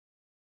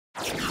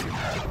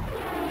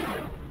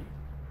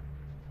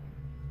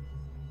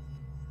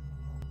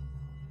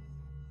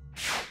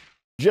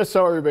Just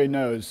so everybody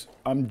knows,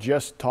 I'm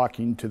just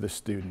talking to the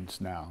students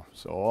now.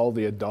 So all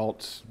the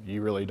adults,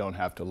 you really don't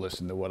have to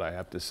listen to what I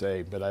have to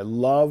say. But I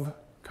love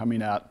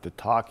coming out to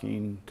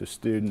talking to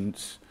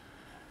students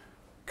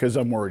because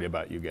I'm worried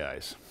about you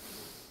guys.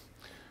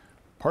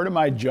 Part of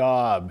my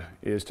job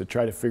is to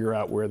try to figure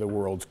out where the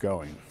world's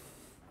going.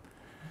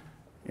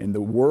 And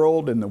the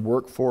world and the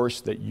workforce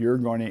that you're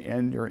going to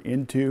enter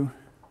into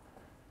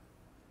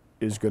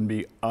is going to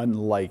be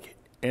unlike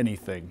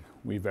anything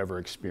we've ever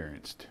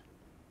experienced.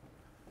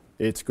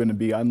 It's going to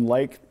be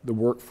unlike the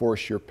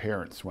workforce your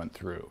parents went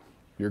through,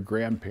 your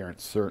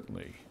grandparents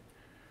certainly.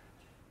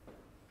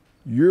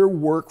 Your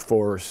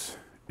workforce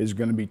is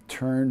going to be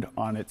turned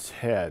on its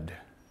head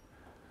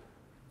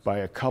by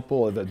a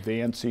couple of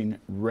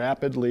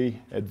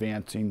rapidly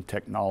advancing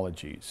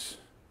technologies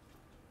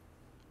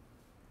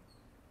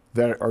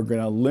that are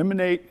going to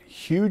eliminate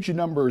huge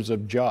numbers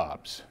of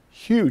jobs.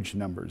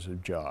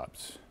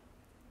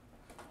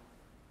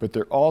 But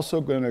they're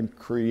also going to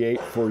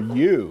create for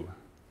you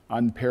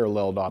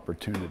unparalleled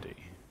opportunity.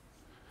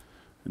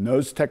 And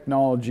those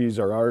technologies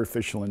are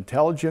artificial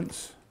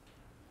intelligence,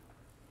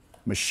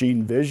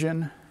 machine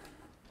vision,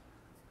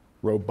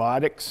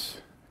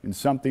 robotics, and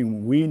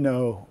something we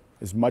know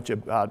as much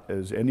about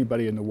as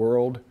anybody in the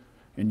world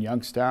in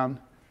Youngstown,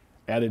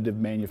 additive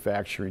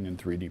manufacturing and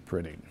 3D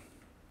printing.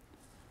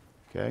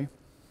 Okay?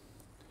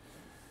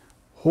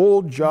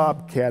 Whole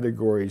job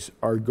categories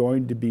are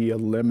going to be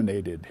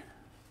eliminated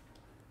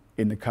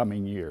in the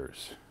coming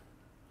years.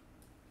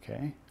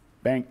 Okay?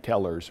 Bank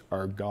tellers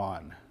are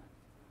gone.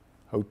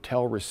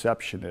 Hotel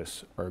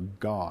receptionists are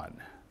gone.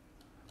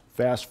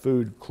 Fast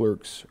food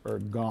clerks are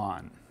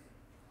gone.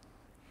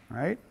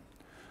 Right?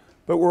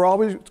 But we're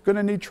always going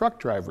to need truck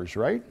drivers,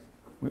 right?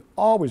 We're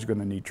always going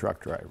to need truck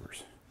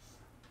drivers.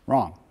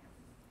 Wrong.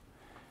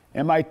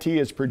 MIT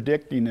is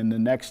predicting in the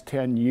next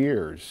 10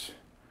 years,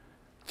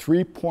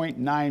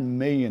 3.9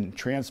 million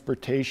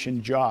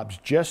transportation jobs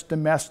just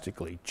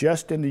domestically,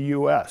 just in the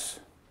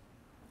US,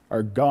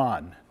 are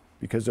gone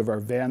because of our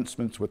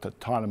advancements with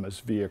autonomous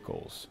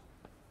vehicles.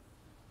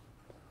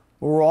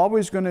 Well, we're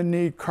always going to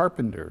need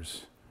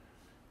carpenters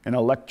and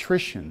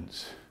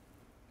electricians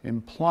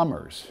and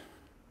plumbers.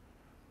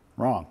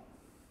 Wrong.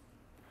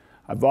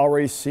 I've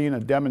already seen a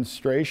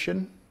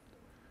demonstration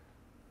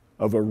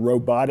of a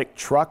robotic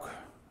truck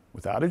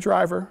without a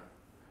driver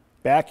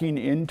backing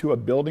into a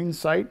building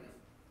site,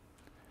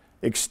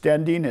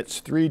 extending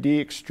its 3D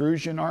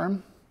extrusion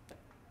arm,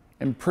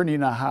 and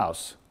printing a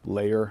house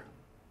layer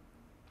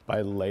by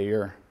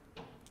layer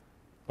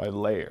by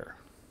layer.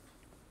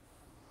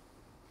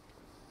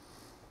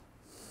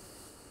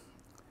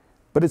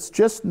 But it's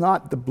just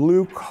not the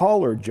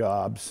blue-collar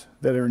jobs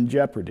that are in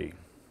jeopardy.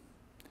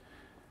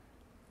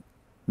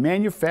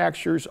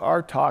 Manufacturers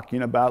are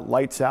talking about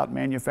lights-out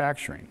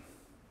manufacturing,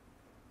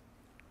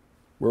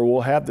 where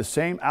we'll have the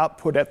same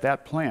output at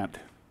that plant,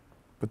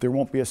 but there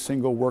won't be a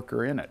single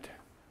worker in it.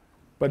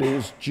 But it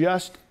is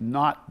just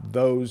not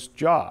those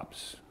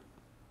jobs.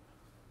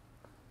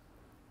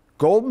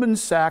 Goldman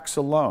Sachs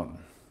alone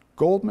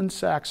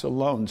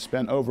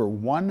spent over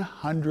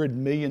 $100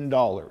 million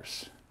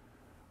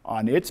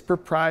on its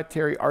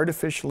proprietary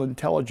artificial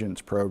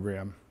intelligence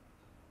program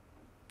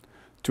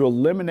to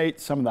eliminate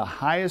some of the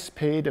highest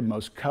paid and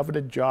most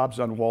coveted jobs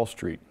on Wall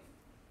Street,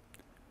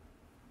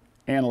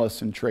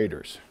 analysts and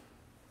traders.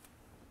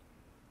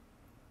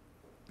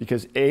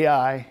 Because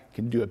AI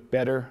can do it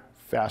better,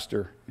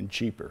 faster, and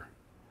cheaper.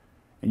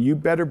 And you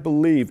better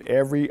believe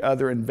every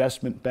other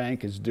investment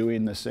bank is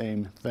doing the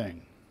same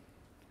thing.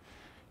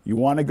 You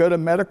want to go to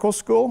medical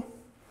school?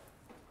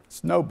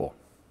 It's noble.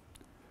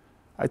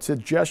 I'd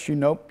suggest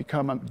you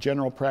become a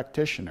general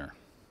practitioner.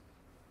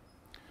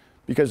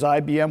 Because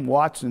IBM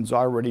Watson's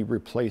already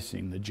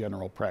replacing the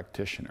general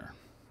practitioner.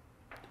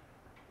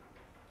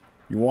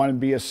 You want to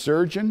be a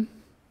surgeon?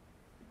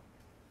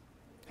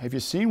 Have you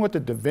seen what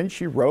the Da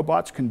Vinci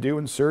robots can do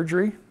in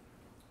surgery?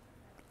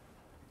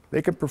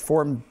 They can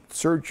perform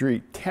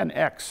surgery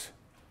 10x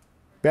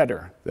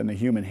better than the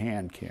human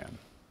hand can.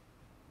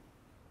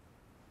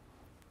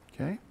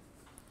 Okay?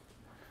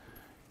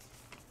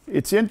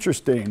 It's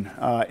interesting.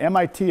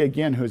 MIT,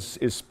 again,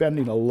 is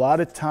spending a lot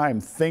of time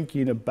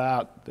thinking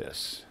about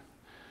this.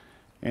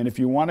 And if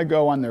you want to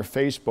go on their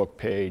Facebook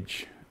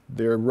page,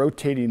 they're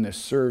rotating this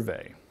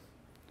survey.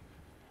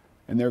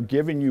 And they're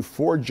giving you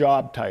 4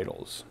 job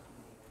titles.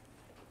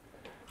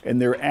 And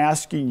they're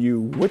asking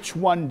you, which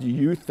one do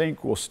you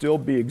think will still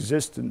be in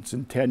existence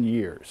in 10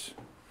 years?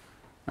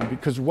 And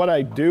because what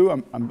I do,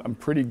 I'm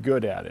pretty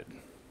good at it.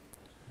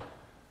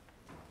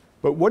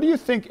 But what do you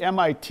think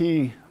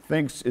MIT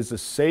thinks is the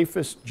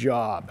safest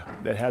job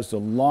that has the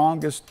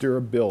longest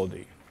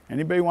durability?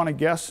 Anybody want to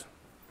guess?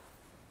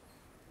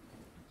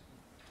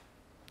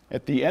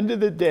 At the end of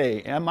the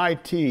day,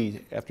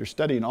 MIT, after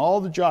studying all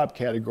the job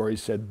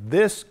categories, said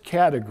this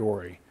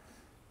category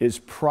is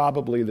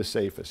probably the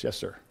safest. Yes,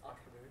 sir?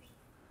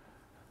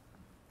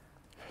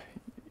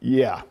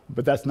 Yeah,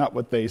 but that's not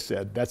what they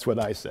said. That's what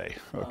I say,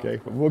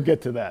 okay? But we'll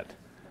get to that.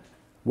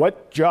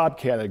 What job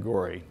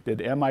category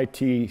did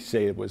MIT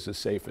say was the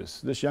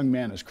safest? This young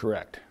man is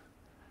correct.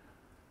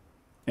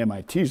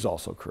 MIT is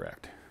also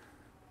correct.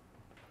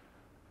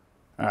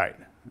 All right.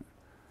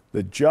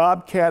 The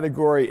job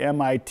category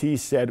MIT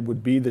said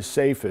would be the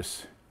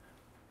safest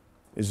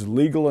is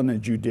legal and the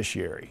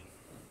judiciary.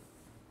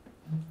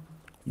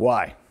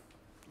 Why?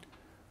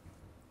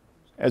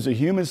 As a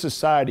human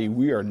society,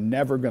 we are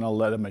never going to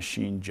let a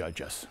machine judge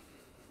us.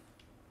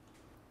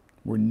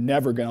 We're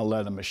never going to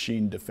let a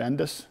machine defend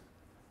us.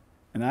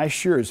 And I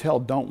sure as hell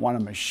don't want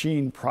a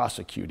machine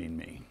prosecuting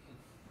me.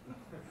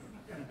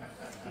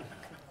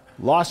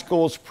 Law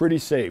school is pretty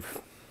safe.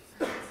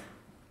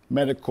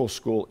 Medical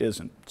school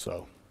isn't,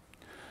 so.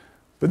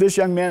 But this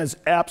young man is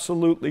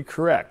absolutely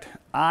correct.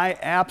 I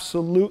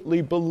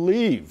absolutely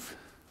believe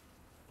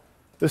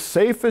the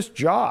safest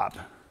job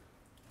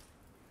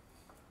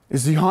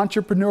is the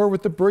entrepreneur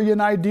with the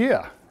brilliant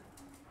idea.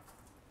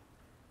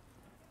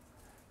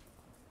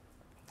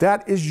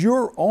 That is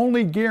your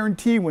only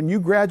guarantee when you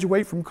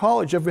graduate from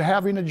college of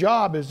having a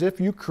job, is if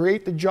you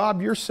create the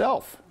job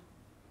yourself.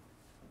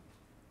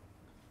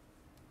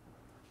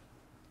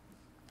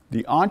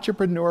 The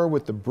entrepreneur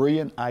with the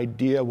brilliant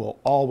idea will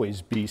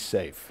always be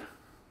safe,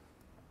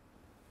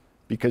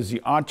 because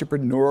the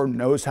entrepreneur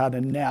knows how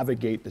to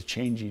navigate the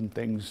changing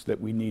things that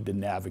we need to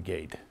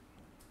navigate.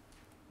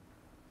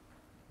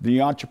 The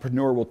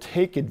entrepreneur will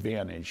take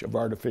advantage of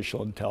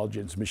artificial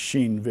intelligence,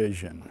 machine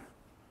vision,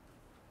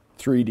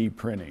 3D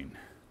printing.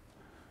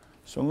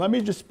 So let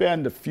me just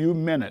spend a few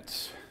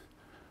minutes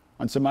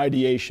on some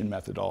ideation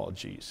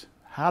methodologies,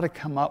 how to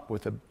come up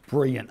with a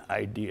brilliant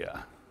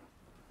idea.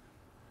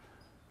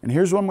 And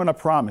here's what I'm going to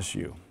promise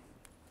you.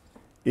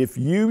 If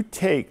you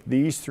take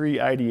these 3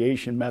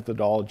 ideation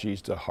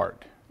methodologies to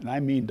heart, and I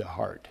mean to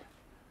heart,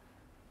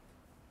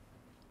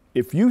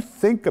 if you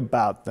think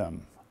about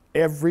them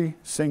every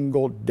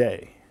single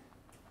day,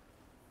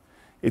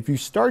 if you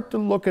start to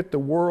look at the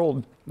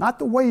world, not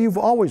the way you've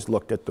always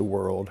looked at the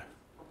world,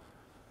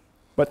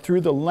 but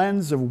through the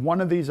lens of one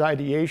of these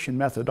ideation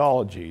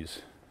methodologies,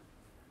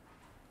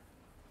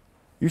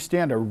 you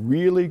stand a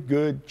really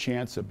good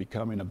chance of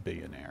becoming a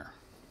billionaire.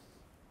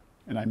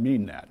 And I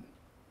mean that.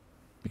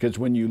 Because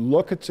when you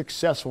look at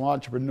successful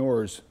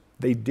entrepreneurs,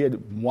 they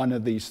did one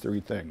of these 3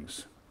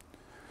 things.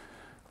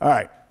 All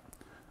right.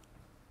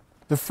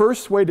 The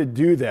first way to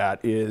do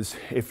that is,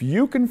 if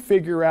you can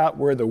figure out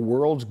where the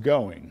world's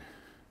going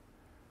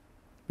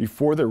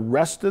before the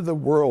rest of the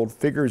world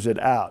figures it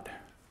out,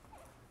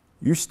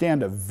 you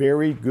stand a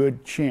very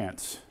good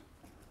chance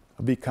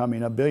of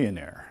becoming a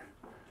billionaire.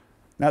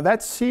 Now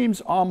that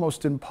seems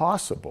almost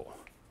impossible.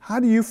 How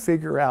do you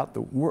figure out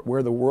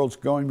where the world's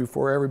going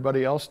before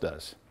everybody else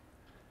does?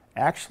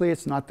 Actually,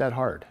 it's not that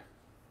hard.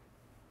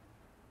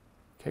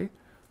 Okay?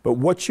 But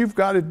what you've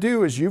got to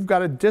do is you've got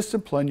to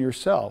discipline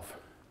yourself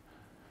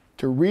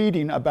to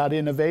reading about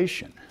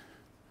innovation,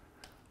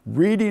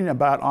 reading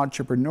about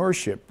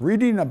entrepreneurship,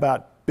 reading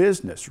about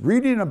business,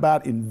 reading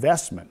about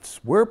investments,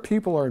 where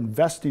people are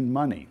investing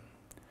money.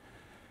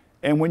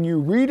 And when you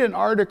read an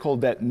article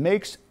that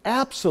makes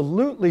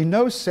absolutely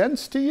no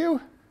sense to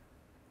you,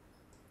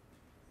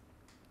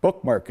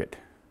 bookmark it.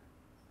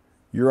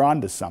 You're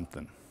onto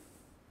something.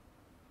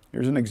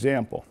 Here's an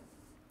example.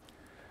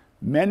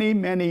 Many,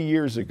 many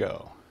years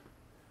ago,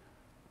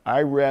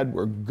 I read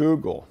where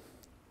Google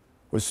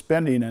was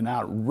spending an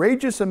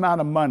outrageous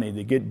amount of money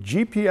to get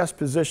GPS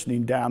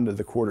positioning down to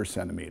the 1/4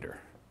 centimeter.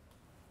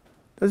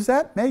 Does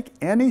that make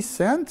any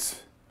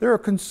sense? They're a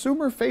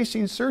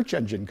consumer-facing search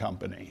engine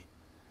company.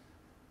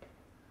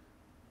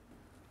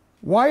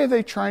 Why are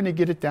they trying to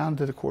get it down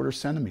to the 1/4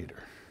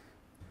 centimeter?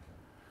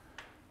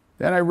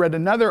 Then I read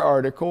another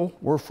article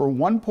where for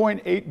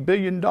 $1.8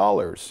 billion,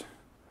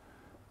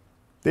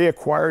 they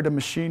acquired a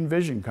machine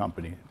vision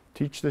company.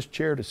 Teach this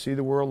chair to see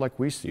the world like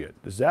we see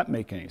it. Does that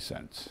make any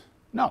sense?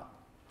 No.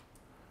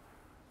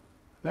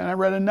 Then I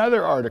read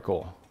another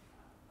article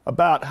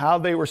about how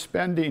they were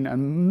spending an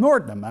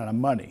inordinate amount of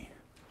money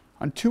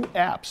on 2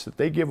 apps that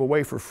they give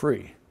away for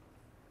free.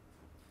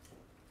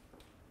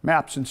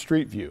 Maps and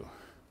Street View.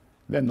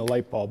 Then the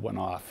light bulb went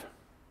off.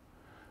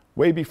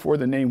 Way before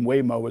the name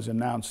Waymo was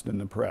announced in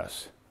the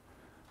press.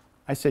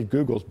 I said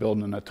Google's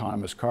building an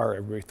autonomous car.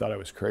 Everybody thought I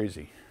was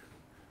crazy.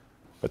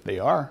 But they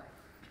are.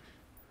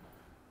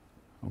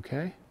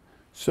 Okay?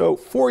 So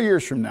 4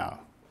 years from now,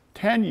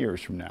 10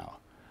 years from now,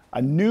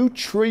 a new $1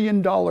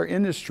 trillion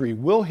industry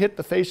will hit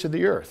the face of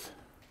the earth.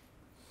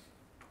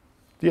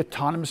 The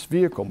autonomous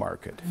vehicle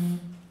market.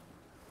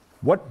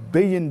 What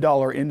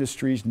billion-dollar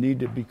industries need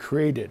to be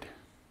created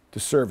to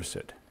service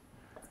it?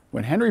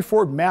 When Henry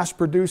Ford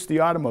mass-produced the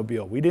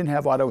automobile, we didn't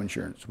have auto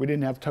insurance. We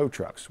didn't have tow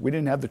trucks. We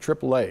didn't have the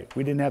AAA.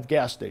 We didn't have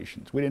gas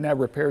stations. We didn't have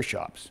repair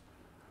shops.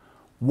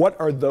 What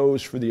are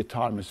those for the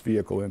autonomous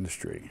vehicle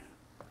industry?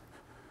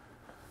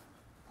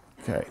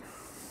 Okay.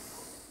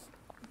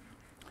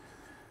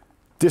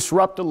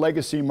 Disrupt the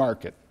legacy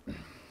market.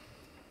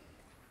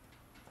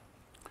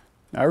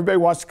 Now, everybody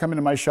wants to come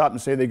into my shop and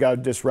say they got a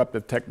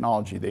disruptive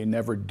technology. They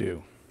never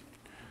do.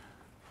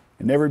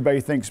 And everybody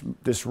thinks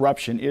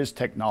disruption is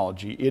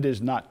technology. It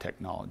is not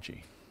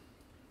technology.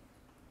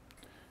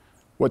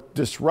 What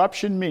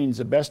disruption means,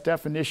 the best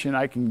definition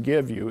I can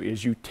give you,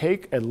 is you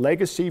take a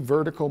legacy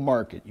vertical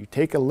market, you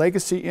take a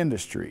legacy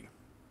industry,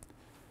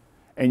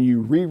 and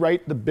you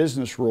rewrite the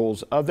business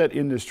rules of that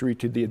industry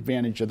to the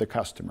advantage of the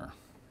customer.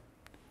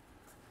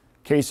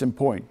 Case in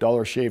point,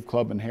 Dollar Shave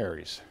Club and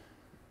Harry's.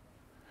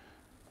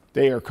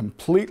 They are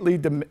completely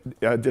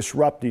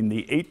disrupting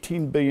the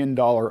 $18 billion,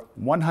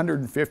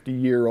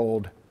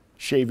 150-year-old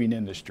shaving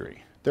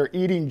industry. They're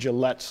eating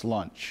Gillette's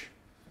lunch.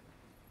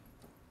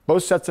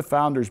 Both sets of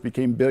founders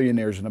became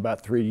billionaires in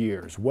about 3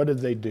 years. What did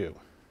they do?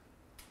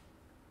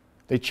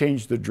 They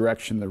changed the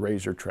direction the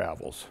razor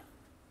travels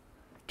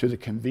to the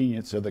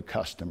convenience of the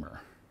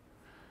customer.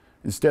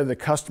 Instead of the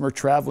customer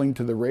traveling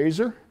to the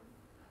razor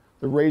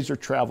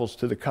travels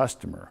to the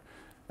customer.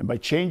 And by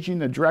changing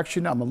the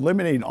direction, I'm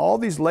eliminating all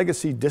these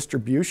legacy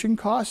distribution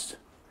costs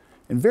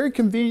and very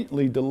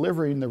conveniently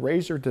delivering the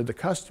razor to the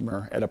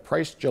customer at a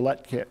price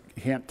Gillette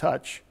can't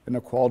touch and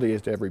the quality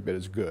is every bit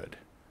as good.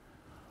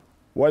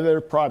 What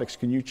other products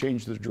can you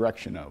change the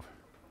direction of?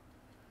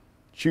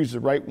 Choose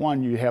the right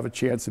one, you have a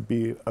chance to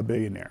be a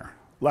billionaire.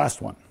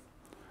 Last one.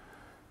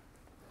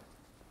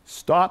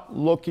 Stop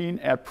looking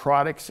at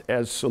products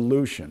as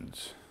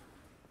solutions.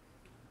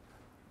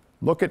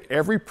 Look at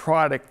every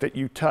product that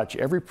you touch,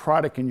 every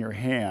product in your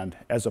hand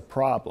as a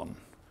problem.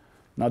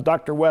 Now,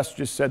 Dr. West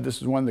just said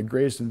this is one of the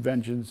greatest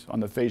inventions on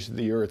the face of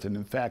the earth, and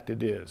in fact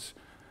it is.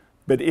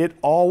 But it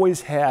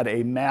always had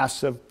a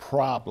massive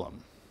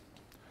problem.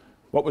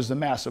 What was the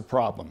massive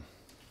problem?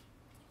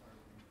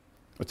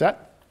 What's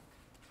that?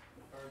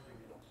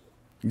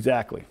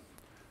 Exactly.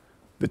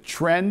 The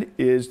trend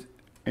is,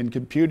 in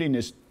computing,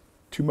 is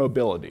to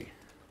mobility.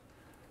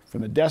 From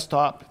the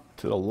desktop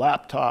to the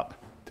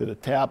laptop to the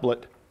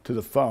tablet to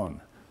the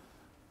phone.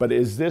 But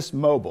is this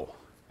mobile?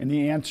 And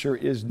the answer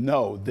is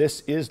no,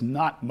 this is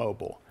not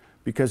mobile.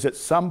 Because at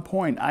some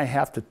point I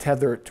have to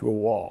tether it to a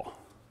wall.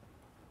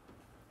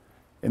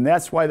 And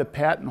that's why the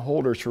patent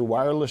holders for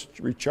wireless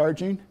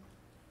recharging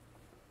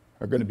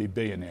are going to be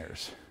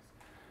billionaires.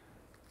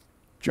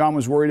 John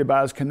was worried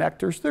about his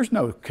connectors. There's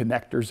no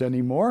connectors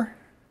anymore.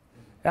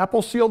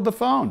 Apple sealed the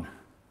phone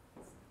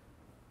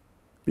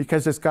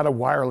because it's got a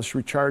wireless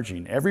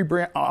recharging. Every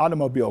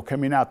automobile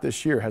coming out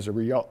this year has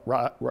a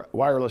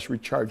wireless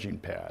recharging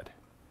pad.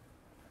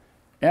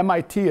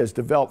 MIT has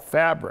developed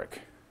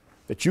fabric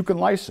that you can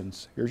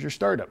license. Here's your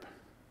startup.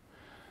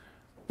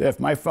 That if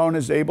my phone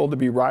is able to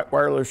be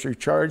wireless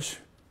recharged,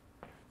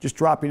 just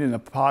dropping in the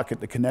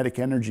pocket, the kinetic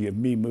energy of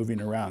me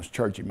moving around is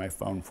charging my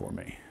phone for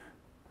me.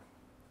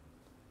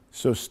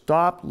 So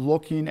stop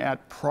looking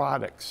at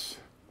products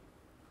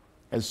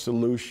as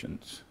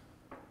solutions.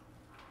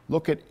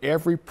 Look at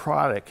every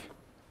product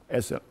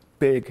as a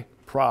big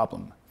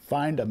problem.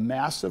 Find a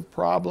massive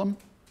problem,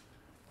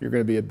 you're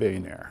going to be a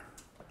billionaire.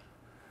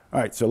 All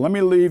right, so let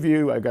me leave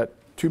you, I've got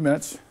 2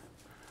 minutes,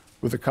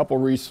 with a couple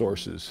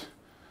resources.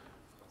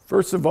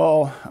 First of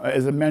all,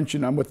 as I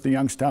mentioned, I'm with the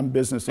Youngstown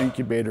Business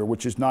Incubator,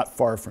 which is not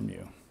far from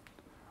you.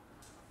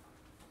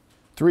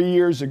 3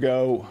 years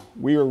ago,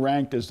 we were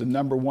ranked as the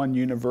 #1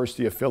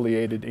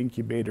 university-affiliated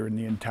incubator in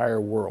the entire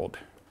world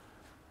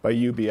by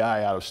UBI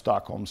out of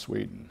Stockholm,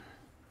 Sweden.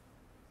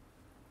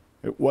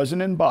 It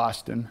wasn't in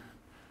Boston,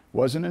 it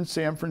wasn't in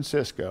San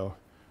Francisco,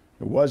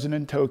 it wasn't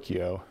in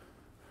Tokyo.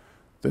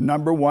 The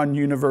 #1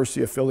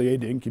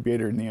 university-affiliated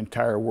incubator in the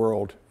entire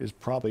world is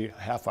probably a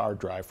half-hour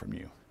drive from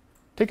you.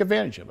 Take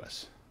advantage of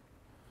us.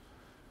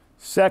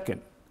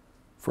 Second,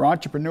 for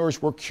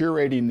entrepreneurs, we're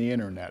curating the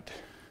internet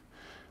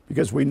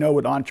because we know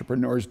what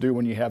entrepreneurs do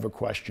when you have a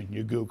question,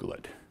 you Google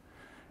it.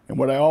 And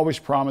what I always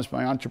promise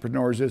my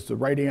entrepreneurs is the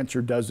right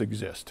answer does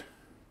exist.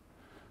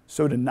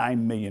 So do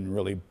 9 million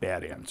really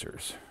bad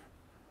answers.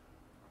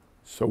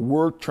 So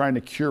we're trying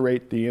to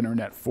curate the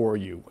internet for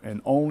you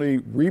and only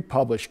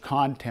republish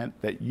content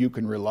that you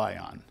can rely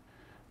on.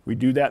 We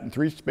do that in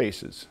 3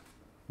 spaces: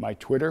 my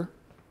Twitter,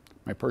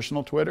 my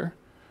personal Twitter,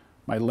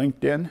 my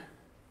LinkedIn,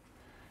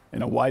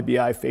 and a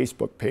YBI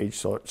Facebook page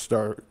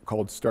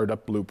called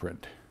Startup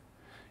Blueprint.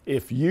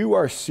 If you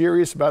are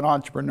serious about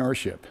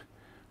entrepreneurship,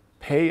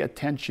 pay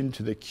attention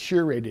to the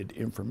curated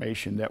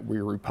information that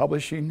we're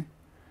republishing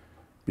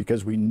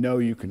because we know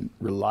you can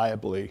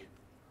reliably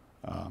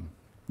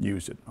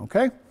use it,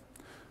 okay?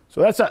 So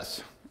that's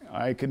us.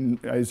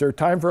 Is there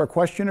time for a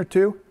question or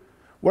two?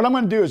 What I'm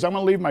going to do is I'm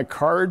going to leave my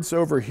cards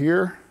over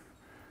here,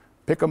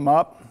 pick them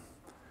up.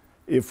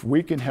 If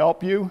we can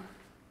help you,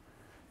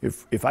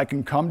 if I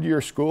can come to your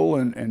school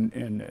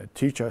and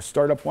teach a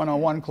Startup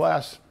 101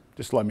 class,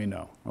 just let me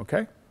know,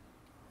 okay?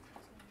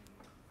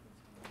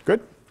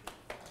 Good?